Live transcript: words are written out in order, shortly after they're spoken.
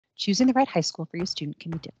Choosing the right high school for your student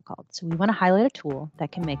can be difficult, so we want to highlight a tool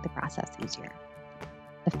that can make the process easier.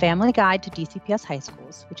 The Family Guide to DCPS High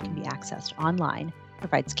Schools, which can be accessed online,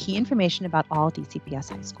 provides key information about all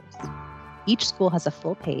DCPS high schools. Each school has a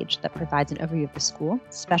full page that provides an overview of the school,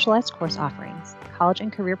 specialized course offerings, college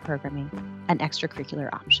and career programming, and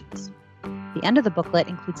extracurricular options. The end of the booklet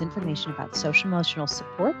includes information about social-emotional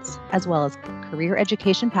supports, as well as career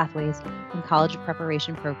education pathways and college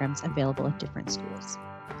preparation programs available at different schools.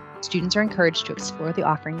 Students are encouraged to explore the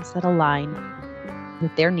offerings that align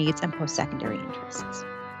with their needs and post-secondary interests.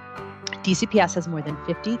 DCPS has more than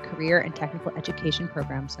 50 career and technical education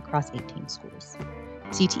programs across 18 schools.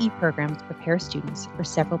 CTE programs prepare students for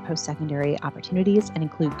several post-secondary opportunities and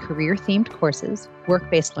include career-themed courses,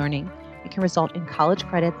 work-based learning, and can result in college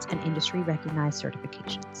credits and industry-recognized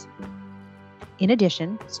certifications. In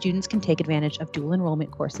addition, students can take advantage of dual enrollment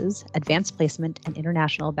courses, advanced placement, and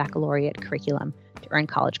international baccalaureate curriculum to earn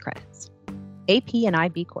college credits. AP and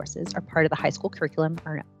IB courses are part of the high school curriculum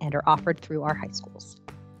and are offered through our high schools.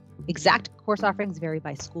 Exact course offerings vary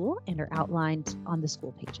by school and are outlined on the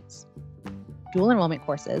school pages. Dual enrollment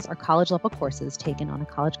courses are college-level courses taken on a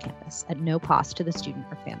college campus at no cost to the student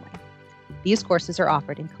or family. These courses are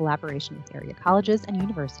offered in collaboration with area colleges and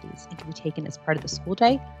universities and can be taken as part of the school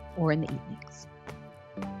day or in the evenings.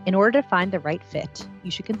 In order to find the right fit, you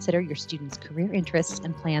should consider your student's career interests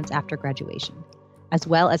and plans after graduation, as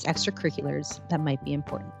well as extracurriculars that might be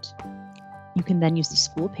important. You can then use the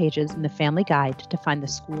school pages in the Family Guide to find the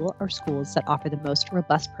school or schools that offer the most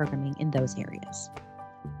robust programming in those areas.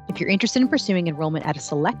 If you're interested in pursuing enrollment at a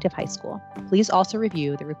selective high school, please also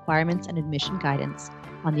review the requirements and admission guidance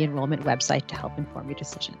on the enrollment website to help inform your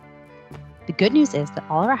decision. The good news is that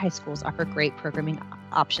all of our high schools offer great programming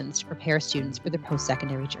options to prepare students for their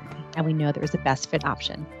post-secondary journey, and we know there is a best fit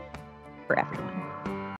option for everyone.